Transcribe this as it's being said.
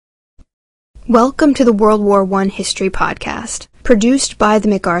Welcome to the World War I History Podcast, produced by the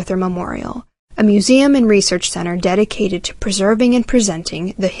MacArthur Memorial, a museum and research center dedicated to preserving and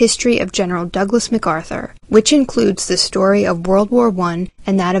presenting the history of General Douglas MacArthur, which includes the story of World War I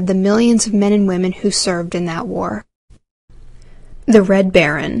and that of the millions of men and women who served in that war. The Red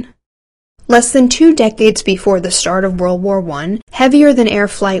Baron. Less than 2 decades before the start of World War I, heavier-than-air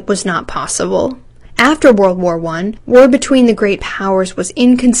flight was not possible. After World War I, war between the great powers was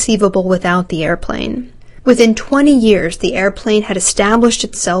inconceivable without the airplane. Within 20 years, the airplane had established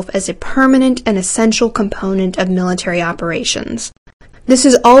itself as a permanent and essential component of military operations. This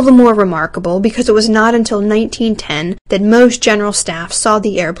is all the more remarkable because it was not until 1910 that most general staffs saw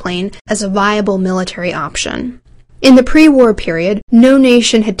the airplane as a viable military option. In the pre-war period, no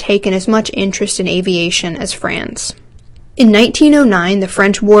nation had taken as much interest in aviation as France. In 1909, the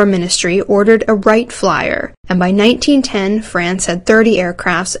French War Ministry ordered a Wright Flyer, and by 1910, France had 30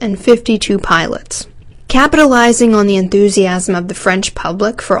 aircrafts and 52 pilots. Capitalizing on the enthusiasm of the French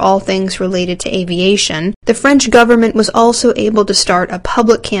public for all things related to aviation, the French government was also able to start a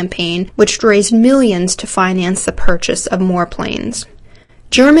public campaign which raised millions to finance the purchase of more planes.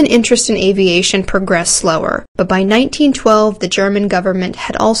 German interest in aviation progressed slower, but by 1912 the German government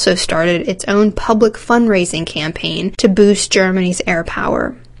had also started its own public fundraising campaign to boost Germany's air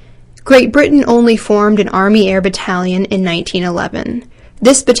power. Great Britain only formed an Army Air Battalion in 1911.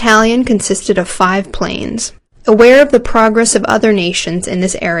 This battalion consisted of 5 planes. Aware of the progress of other nations in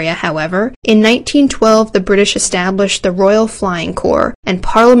this area, however, in 1912 the British established the Royal Flying Corps, and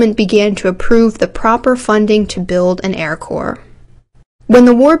Parliament began to approve the proper funding to build an air corps. When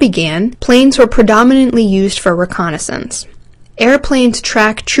the war began, planes were predominantly used for reconnaissance. Airplanes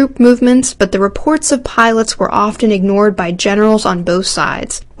tracked troop movements, but the reports of pilots were often ignored by generals on both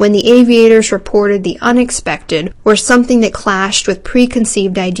sides, when the aviators reported the unexpected or something that clashed with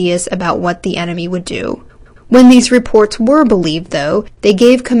preconceived ideas about what the enemy would do. When these reports were believed, though, they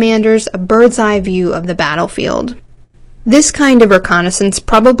gave commanders a bird's-eye view of the battlefield. This kind of reconnaissance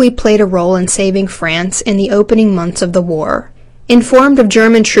probably played a role in saving France in the opening months of the war. Informed of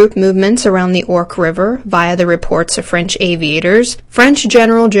German troop movements around the Ourcq River via the reports of French aviators, French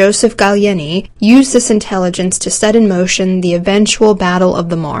General Joseph Gallieni used this intelligence to set in motion the eventual Battle of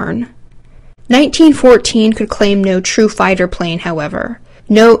the Marne. 1914 could claim no true fighter plane, however,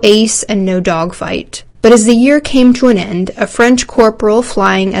 no ace and no dogfight. But as the year came to an end, a French corporal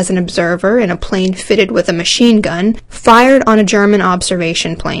flying as an observer in a plane fitted with a machine gun fired on a German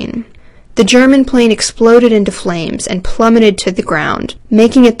observation plane. The German plane exploded into flames and plummeted to the ground,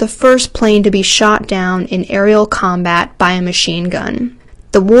 making it the first plane to be shot down in aerial combat by a machine gun.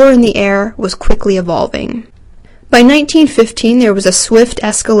 The war in the air was quickly evolving. By 1915, there was a swift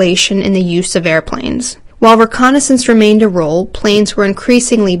escalation in the use of airplanes. While reconnaissance remained a role, planes were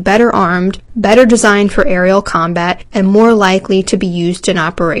increasingly better armed, better designed for aerial combat, and more likely to be used in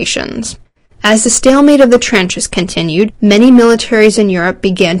operations. As the stalemate of the trenches continued, many militaries in Europe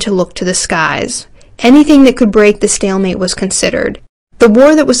began to look to the skies. Anything that could break the stalemate was considered. The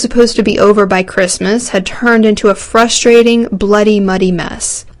war that was supposed to be over by Christmas had turned into a frustrating, bloody, muddy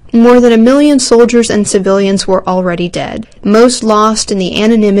mess. More than 1 million soldiers and civilians were already dead, most lost in the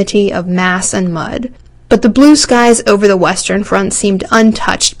anonymity of mass and mud. But the blue skies over the Western Front seemed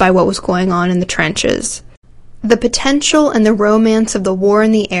untouched by what was going on in the trenches. The potential and the romance of the war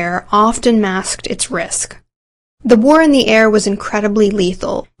in the air often masked its risk. The war in the air was incredibly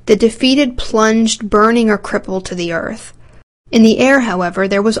lethal. The defeated plunged, burning or crippled to the earth. In the air, however,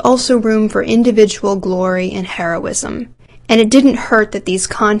 there was also room for individual glory and heroism. And it didn't hurt that these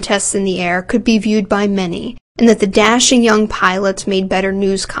contests in the air could be viewed by many, and that the dashing young pilots made better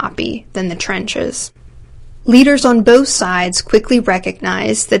news copy than the trenches. Leaders on both sides quickly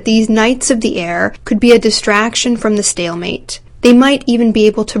recognized that these knights of the air could be a distraction from the stalemate. They might even be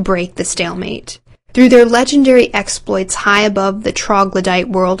able to break the stalemate. Through their legendary exploits high above the troglodyte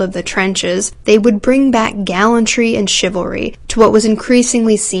world of the trenches, they would bring back gallantry and chivalry to what was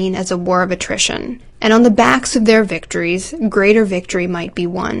increasingly seen as a war of attrition. And on the backs of their victories, greater victory might be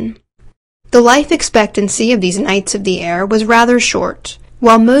won. The life expectancy of these knights of the air was rather short.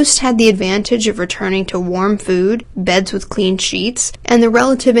 While most had the advantage of returning to warm food, beds with clean sheets, and the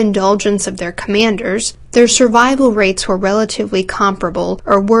relative indulgence of their commanders, their survival rates were relatively comparable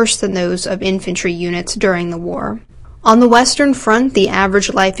or worse than those of infantry units during the war. On the Western Front, the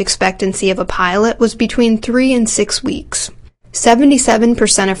average life expectancy of a pilot was between 3 and 6 weeks.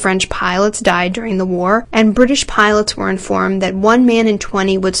 77% of French pilots died during the war, and British pilots were informed that 1 man in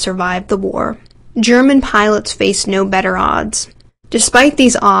 20 would survive the war. German pilots faced no better odds. Despite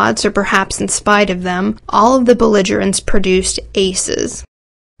these odds, or perhaps in spite of them, all of the belligerents produced aces.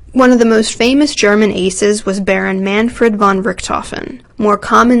 One of the most famous German aces was Baron Manfred von Richthofen, more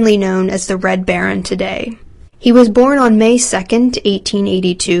commonly known as the Red Baron today. He was born on May 2,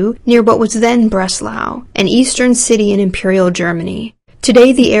 1882, near what was then Breslau, an eastern city in Imperial Germany.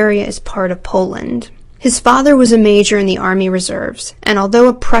 Today the area is part of Poland. His father was a major in the Army Reserves, and although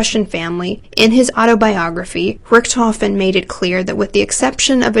a Prussian family, in his autobiography, Richthofen made it clear that with the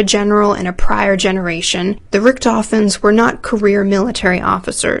exception of a general in a prior generation, the Richthofens were not career military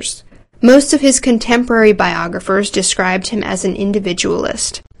officers. Most of his contemporary biographers described him as an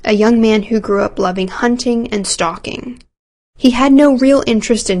individualist, a young man who grew up loving hunting and stalking. He had no real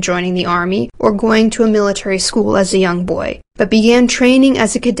interest in joining the army or going to a military school as a young boy, but began training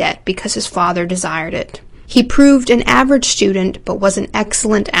as a cadet because his father desired it. He proved an average student, but was an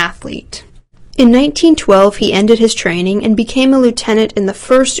excellent athlete. In 1912, he ended his training and became a lieutenant in the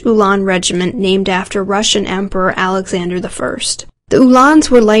 1st Ulan Regiment named after Russian Emperor Alexander I. The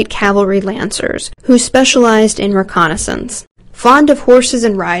Ulans were light cavalry lancers, who specialized in reconnaissance. Fond of horses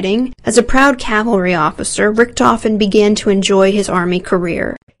and riding, as a proud cavalry officer, Richthofen began to enjoy his army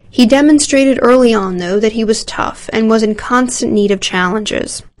career. He demonstrated early on, though, that he was tough and was in constant need of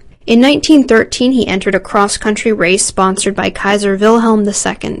challenges. In 1913, he entered a cross-country race sponsored by Kaiser Wilhelm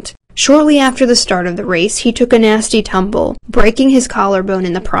II. Shortly after the start of the race, he took a nasty tumble, breaking his collarbone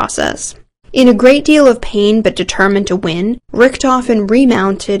in the process. In a great deal of pain but determined to win, Richthofen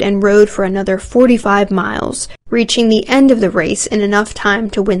remounted and rode for another 45 miles, reaching the end of the race in enough time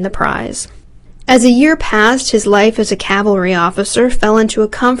to win the prize. As a year passed, his life as a cavalry officer fell into a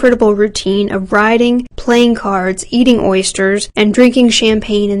comfortable routine of riding, playing cards, eating oysters, and drinking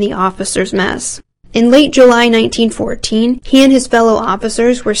champagne in the officers' mess. In late July 1914, he and his fellow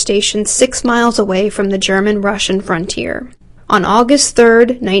officers were stationed 6 miles away from the German-Russian frontier. On August 3,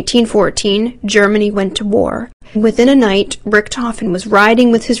 1914, Germany went to war. Within a night, Richthofen was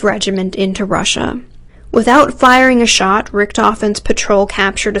riding with his regiment into Russia. Without firing a shot, Richthofen's patrol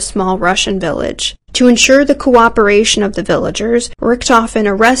captured a small Russian village. To ensure the cooperation of the villagers, Richthofen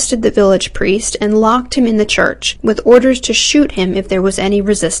arrested the village priest and locked him in the church, with orders to shoot him if there was any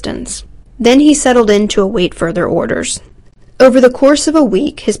resistance. Then he settled in to await further orders. Over the course of a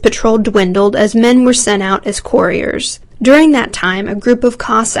week, his patrol dwindled as men were sent out as couriers. During that time, a group of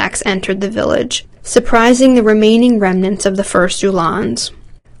Cossacks entered the village, surprising the remaining remnants of the 1st Uhlans.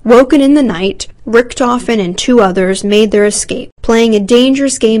 Woken in the night, Richthofen and 2 others made their escape, playing a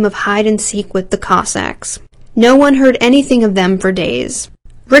dangerous game of hide-and-seek with the Cossacks. No one heard anything of them for days.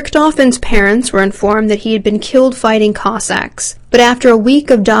 Richthofen's parents were informed that he had been killed fighting Cossacks, but after a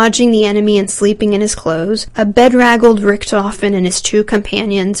week of dodging the enemy and sleeping in his clothes, a bedraggled Richthofen and his 2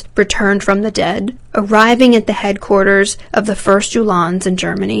 companions returned from the dead, arriving at the headquarters of the 1st Uhlans in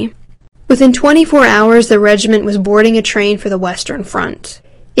Germany. Within 24 hours, the regiment was boarding a train for the Western Front.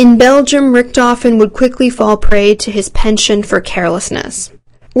 In Belgium, Richthofen would quickly fall prey to his penchant for carelessness.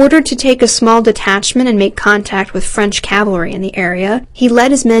 Ordered to take a small detachment and make contact with French cavalry in the area, he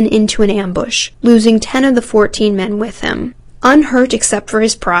led his men into an ambush, losing 10 of the 14 men with him. Unhurt except for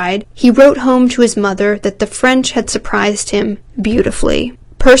his pride, he wrote home to his mother that the French had surprised him beautifully.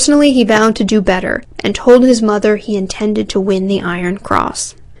 Personally, he vowed to do better, and told his mother he intended to win the Iron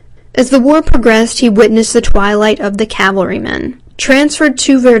Cross. As the war progressed, he witnessed the twilight of the cavalrymen. Transferred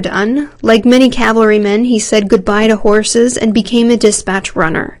to Verdun, like many cavalrymen, he said goodbye to horses and became a dispatch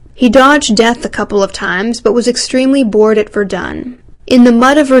runner. He dodged death a couple of times, but was extremely bored at Verdun. In the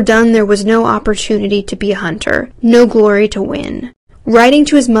mud of Verdun there was no opportunity to be a hunter, no glory to win. Writing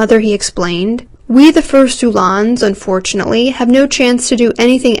to his mother, he explained, "We, the 1st Uhlans, unfortunately, have no chance to do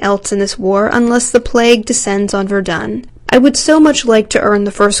anything else in this war unless the plague descends on Verdun. I would so much like to earn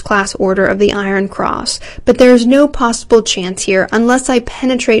the 1st-class order of the Iron Cross, but there is no possible chance here unless I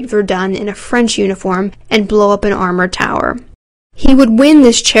penetrate Verdun in a French uniform and blow up an armored tower." He would win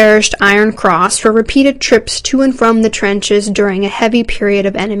this cherished Iron Cross for repeated trips to and from the trenches during a heavy period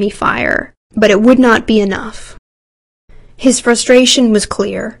of enemy fire. But it would not be enough. His frustration was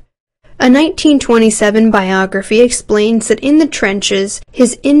clear. A 1927 biography explains that in the trenches,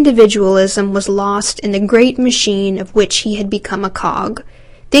 his individualism was lost in the great machine of which he had become a cog.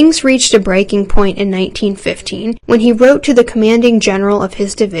 Things reached a breaking point in 1915 when he wrote to the commanding general of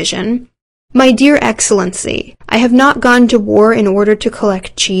his division, "My dear Excellency, I have not gone to war in order to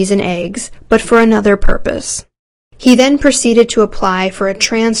collect cheese and eggs, but for another purpose." He then proceeded to apply for a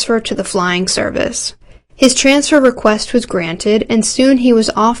transfer to the flying service. His transfer request was granted, and soon he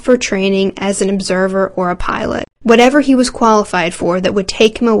was off for training as an observer or a pilot, whatever he was qualified for that would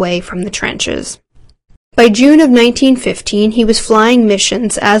take him away from the trenches. By June of 1915, he was flying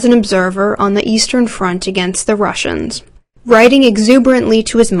missions as an observer on the Eastern Front against the Russians. Writing exuberantly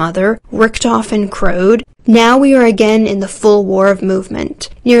to his mother, Richthofen crowed, "Now we are again in the full war of movement.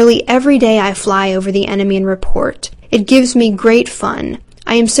 Nearly every day I fly over the enemy and report. It gives me great fun.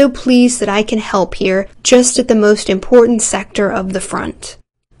 I am so pleased that I can help here, just at the most important sector of the front."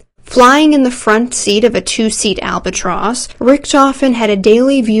 Flying in the front seat of a two-seat Albatross, Richthofen had a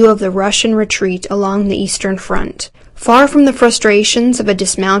daily view of the Russian retreat along the Eastern Front. Far from the frustrations of a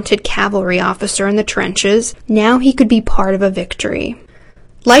dismounted cavalry officer in the trenches, now he could be part of a victory.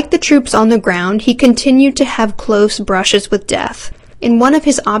 Like the troops on the ground, he continued to have close brushes with death. In one of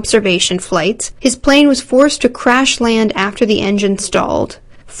his observation flights, his plane was forced to crash land after the engine stalled.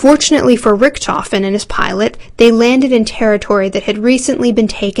 Fortunately for Richthofen and his pilot, they landed in territory that had recently been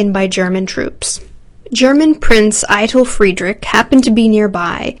taken by German troops. German Prince Eitel Friedrich happened to be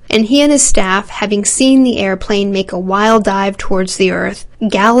nearby, and he and his staff, having seen the airplane make a wild dive towards the earth,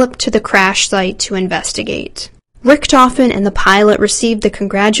 galloped to the crash site to investigate. Richthofen and the pilot received the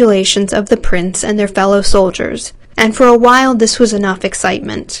congratulations of the prince and their fellow soldiers, and for a while this was enough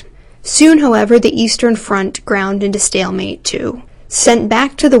excitement. Soon, however, the Eastern Front ground into stalemate too. Sent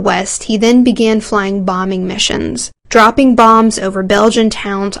back to the west, he then began flying bombing missions, dropping bombs over Belgian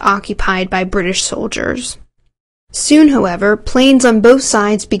towns occupied by British soldiers. Soon, however, planes on both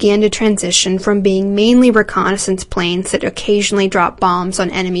sides began to transition from being mainly reconnaissance planes that occasionally dropped bombs on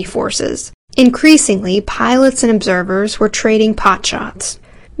enemy forces. Increasingly, pilots and observers were trading potshots.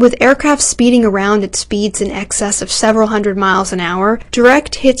 With aircraft speeding around at speeds in excess of several hundred miles an hour,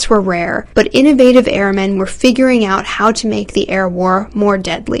 direct hits were rare, but innovative airmen were figuring out how to make the air war more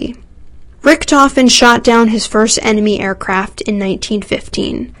deadly. Richthofen shot down his first enemy aircraft in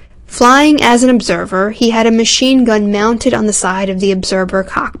 1915. Flying as an observer, he had a machine gun mounted on the side of the observer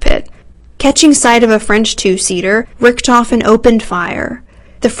cockpit. Catching sight of a French two-seater, Richthofen opened fire.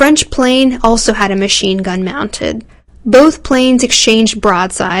 The French plane also had a machine gun mounted. Both planes exchanged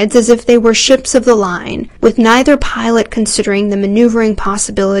broadsides as if they were ships of the line, with neither pilot considering the maneuvering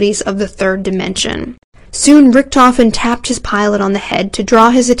possibilities of the third dimension. Soon Richthofen tapped his pilot on the head to draw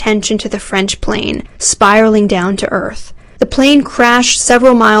his attention to the French plane, spiraling down to earth. The plane crashed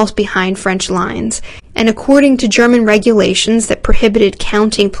several miles behind French lines, and according to German regulations that prohibited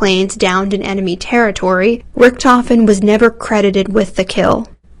counting planes downed in enemy territory, Richthofen was never credited with the kill.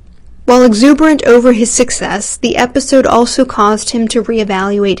 While exuberant over his success, the episode also caused him to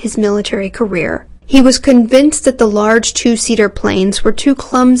reevaluate his military career. He was convinced that the large two-seater planes were too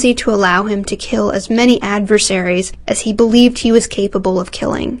clumsy to allow him to kill as many adversaries as he believed he was capable of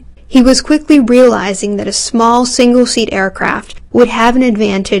killing. He was quickly realizing that a small single-seat aircraft would have an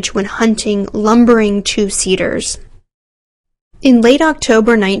advantage when hunting lumbering two-seaters. In late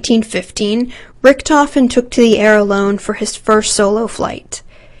October 1915, Richthofen took to the air alone for his first solo flight.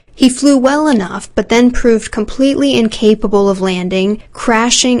 He flew well enough, but then proved completely incapable of landing,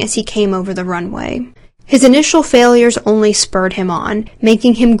 crashing as he came over the runway. His initial failures only spurred him on,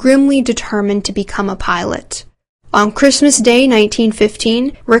 making him grimly determined to become a pilot. On Christmas Day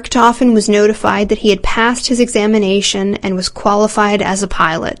 1915, Richthofen was notified that he had passed his examination and was qualified as a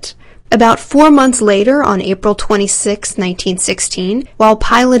pilot. About 4 months later, on April 26, 1916, while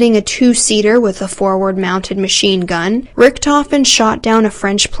piloting a two-seater with a forward-mounted machine gun, Richthofen shot down a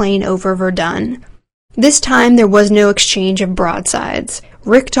French plane over Verdun. This time there was no exchange of broadsides.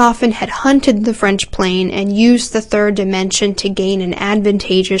 Richthofen had hunted the French plane and used the third dimension to gain an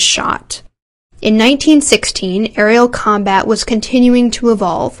advantageous shot. In 1916, aerial combat was continuing to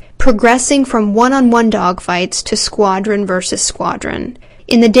evolve, progressing from one-on-one dogfights to squadron versus squadron.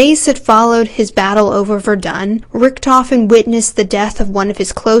 In the days that followed his battle over Verdun, Richthofen witnessed the death of one of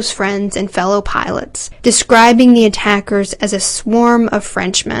his close friends and fellow pilots, describing the attackers as a swarm of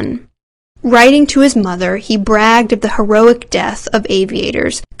Frenchmen. Writing to his mother, he bragged of the heroic death of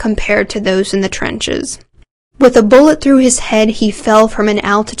aviators compared to those in the trenches. With a bullet through his head, he fell from an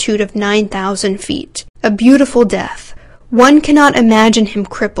altitude of 9,000 feet. A beautiful death. One cannot imagine him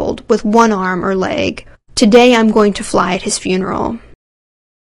crippled with one arm or leg. Today I'm going to fly at his funeral.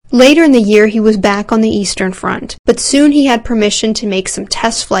 Later in the year he was back on the Eastern Front, but soon he had permission to make some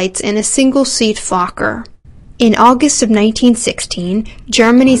test flights in a single-seat Fokker. In August of 1916,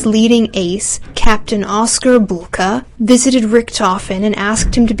 Germany's leading ace, Captain Oskar Bulka, visited Richthofen and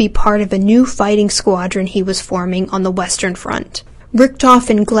asked him to be part of a new fighting squadron he was forming on the Western Front.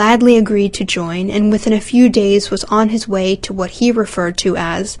 Richthofen gladly agreed to join, and within a few days was on his way to what he referred to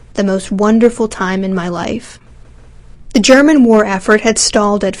as the most wonderful time in my life. The German war effort had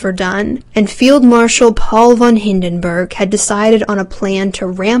stalled at Verdun, and Field Marshal Paul von Hindenburg had decided on a plan to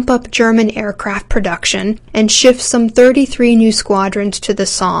ramp up German aircraft production and shift some 33 new squadrons to the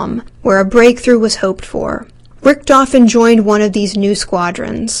Somme, where a breakthrough was hoped for. Richthofen joined one of these new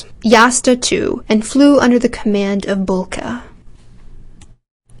squadrons, Jasta II, and flew under the command of Bulka.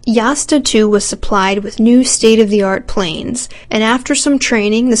 Jasta II was supplied with new state-of-the-art planes, and after some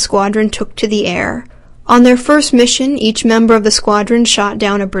training the squadron took to the air. On their first mission, each member of the squadron shot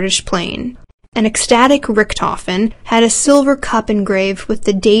down a British plane. An ecstatic Richthofen had a silver cup engraved with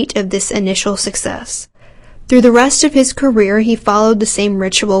the date of this initial success. Through the rest of his career, he followed the same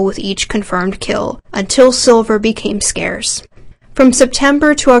ritual with each confirmed kill, until silver became scarce. From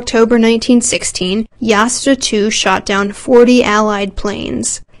September to October 1916, Jasta II shot down 40 Allied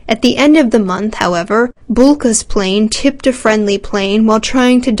planes. At the end of the month, however, Bulka's plane tipped a friendly plane while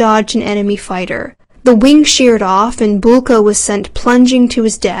trying to dodge an enemy fighter. The wing sheared off and Bulka was sent plunging to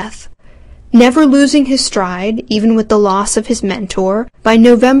his death. Never losing his stride, even with the loss of his mentor, by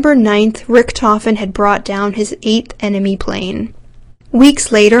November 9th, Richthofen had brought down his 8th enemy plane.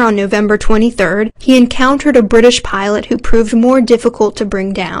 Weeks later, on November 23rd, he encountered a British pilot who proved more difficult to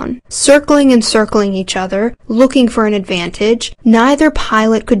bring down. Circling and circling each other, looking for an advantage, neither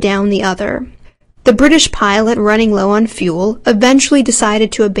pilot could down the other. The British pilot, running low on fuel, eventually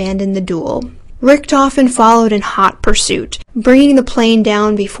decided to abandon the duel. Richthofen followed in hot pursuit, bringing the plane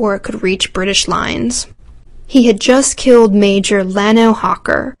down before it could reach British lines. He had just killed Major Lano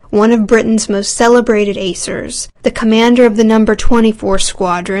Hawker, one of Britain's most celebrated acers, the commander of the No. 24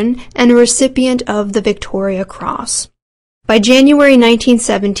 Squadron, and a recipient of the Victoria Cross. By January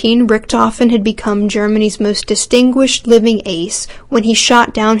 1917, Richthofen had become Germany's most distinguished living ace when he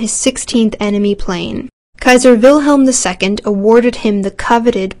shot down his 16th enemy plane. Kaiser Wilhelm II awarded him the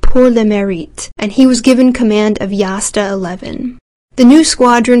coveted Pour le Mérite, and he was given command of Jasta 11. The new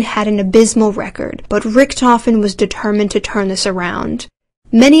squadron had an abysmal record, but Richthofen was determined to turn this around.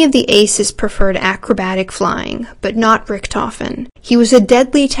 Many of the aces preferred acrobatic flying, but not Richthofen. He was a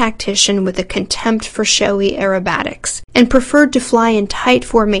deadly tactician with a contempt for showy aerobatics, and preferred to fly in tight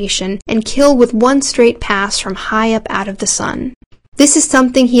formation and kill with one straight pass from high up out of the sun. This is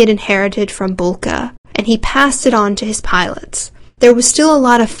something he had inherited from Bulka, and he passed it on to his pilots. There was still a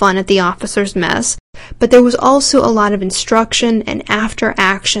lot of fun at the officers' mess, but there was also a lot of instruction and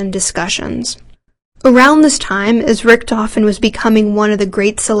after-action discussions. Around this time, as Richthofen was becoming one of the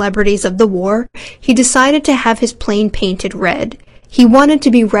great celebrities of the war, he decided to have his plane painted red. He wanted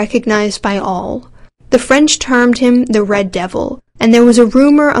to be recognized by all. The French termed him the Red Devil, and there was a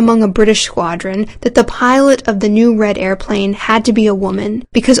rumor among a British squadron that the pilot of the new red airplane had to be a woman,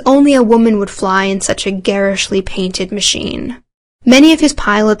 because only a woman would fly in such a garishly painted machine. Many of his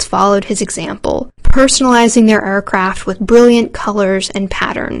pilots followed his example, personalizing their aircraft with brilliant colors and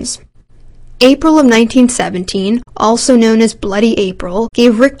patterns. April of 1917, also known as Bloody April,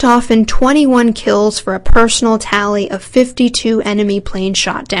 gave Richthofen 21 kills for a personal tally of 52 enemy planes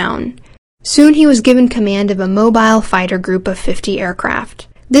shot down. Soon he was given command of a mobile fighter group of 50 aircraft.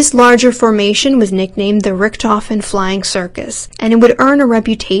 This larger formation was nicknamed the Richthofen Flying Circus, and it would earn a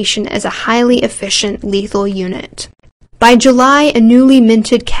reputation as a highly efficient, lethal unit. By July, a newly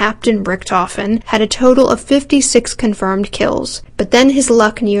minted Captain Richthofen had a total of 56 confirmed kills, but then his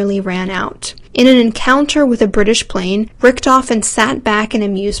luck nearly ran out. In an encounter with a British plane, Richthofen sat back in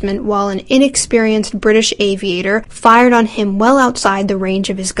amusement while an inexperienced British aviator fired on him well outside the range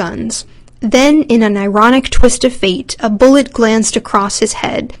of his guns. Then, in an ironic twist of fate, a bullet glanced across his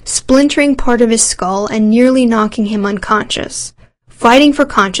head, splintering part of his skull and nearly knocking him unconscious. Fighting for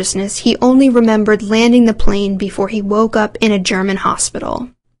consciousness, he only remembered landing the plane before he woke up in a German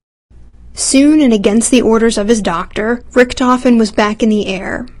hospital. Soon, and against the orders of his doctor, Richthofen was back in the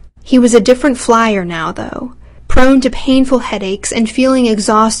air. He was a different flyer now, though, prone to painful headaches and feeling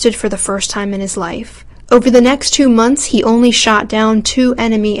exhausted for the first time in his life. Over the next 2 months, he only shot down 2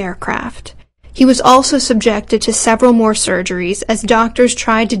 enemy aircraft. He was also subjected to several more surgeries as doctors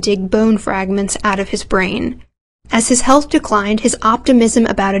tried to dig bone fragments out of his brain. As his health declined, his optimism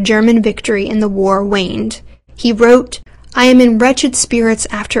about a German victory in the war waned. He wrote, "I am in wretched spirits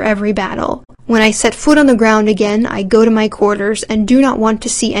after every battle. When I set foot on the ground again, I go to my quarters and do not want to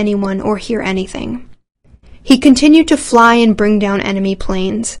see anyone or hear anything." He continued to fly and bring down enemy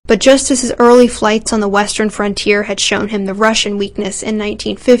planes, but just as his early flights on the western frontier had shown him the Russian weakness in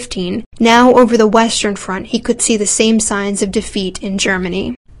 1915, now over the western front he could see the same signs of defeat in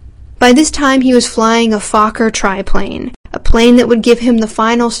Germany. By this time he was flying a Fokker triplane, a plane that would give him the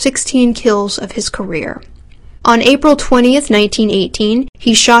final 16 kills of his career. On April 20th, 1918,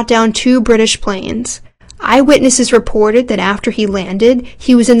 he shot down 2 British planes. Eyewitnesses reported that after he landed,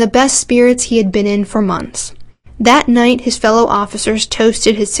 he was in the best spirits he had been in for months. That night, his fellow officers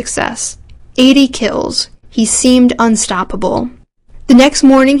toasted his success. 80 kills. He seemed unstoppable. The next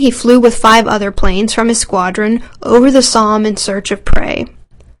morning he flew with 5 other planes from his squadron over the Somme in search of prey.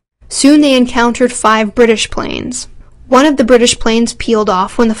 Soon they encountered 5 British planes. One of the British planes peeled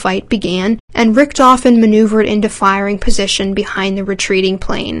off when the fight began, and Richthofen maneuvered into firing position behind the retreating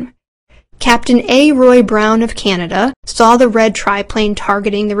plane. Captain A. Roy Brown of Canada saw the red triplane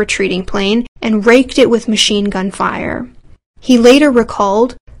targeting the retreating plane and raked it with machine gun fire. He later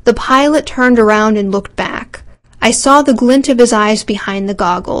recalled, "The pilot turned around and looked back. I saw the glint of his eyes behind the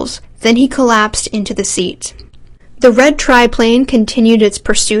goggles. Then he collapsed into the seat." The red triplane continued its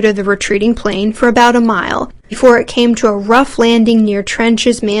pursuit of the retreating plane for about a mile before it came to a rough landing near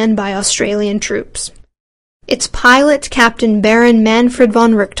trenches manned by Australian troops. Its pilot, Captain Baron Manfred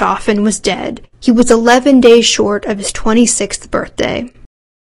von Richthofen, was dead. He was 11 days short of his 26th birthday.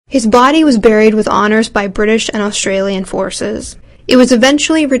 His body was buried with honors by British and Australian forces. It was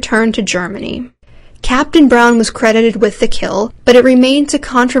eventually returned to Germany. Captain Brown was credited with the kill, but it remains a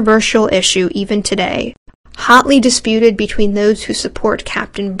controversial issue even today, hotly disputed between those who support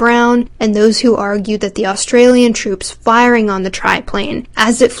Captain Brown and those who argue that the Australian troops firing on the triplane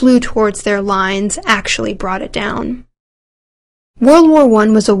as it flew towards their lines actually brought it down. World War I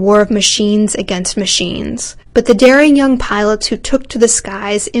was a war of machines against machines, but the daring young pilots who took to the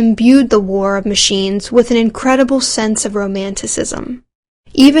skies imbued the war of machines with an incredible sense of romanticism.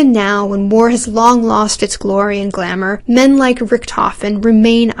 Even now, when war has long lost its glory and glamour, men like Richthofen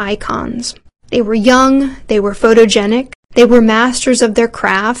remain icons. They were young, they were photogenic, they were masters of their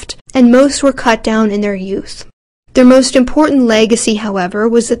craft, and most were cut down in their youth. Their most important legacy, however,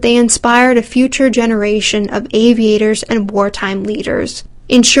 was that they inspired a future generation of aviators and wartime leaders,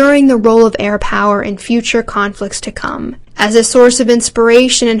 ensuring the role of air power in future conflicts to come, as a source of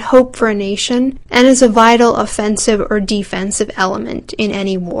inspiration and hope for a nation, and as a vital offensive or defensive element in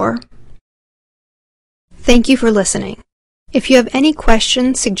any war. Thank you for listening. If you have any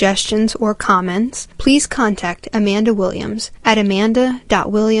questions, suggestions, or comments, please contact Amanda Williams at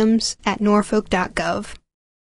amanda.williams@norfolk.gov.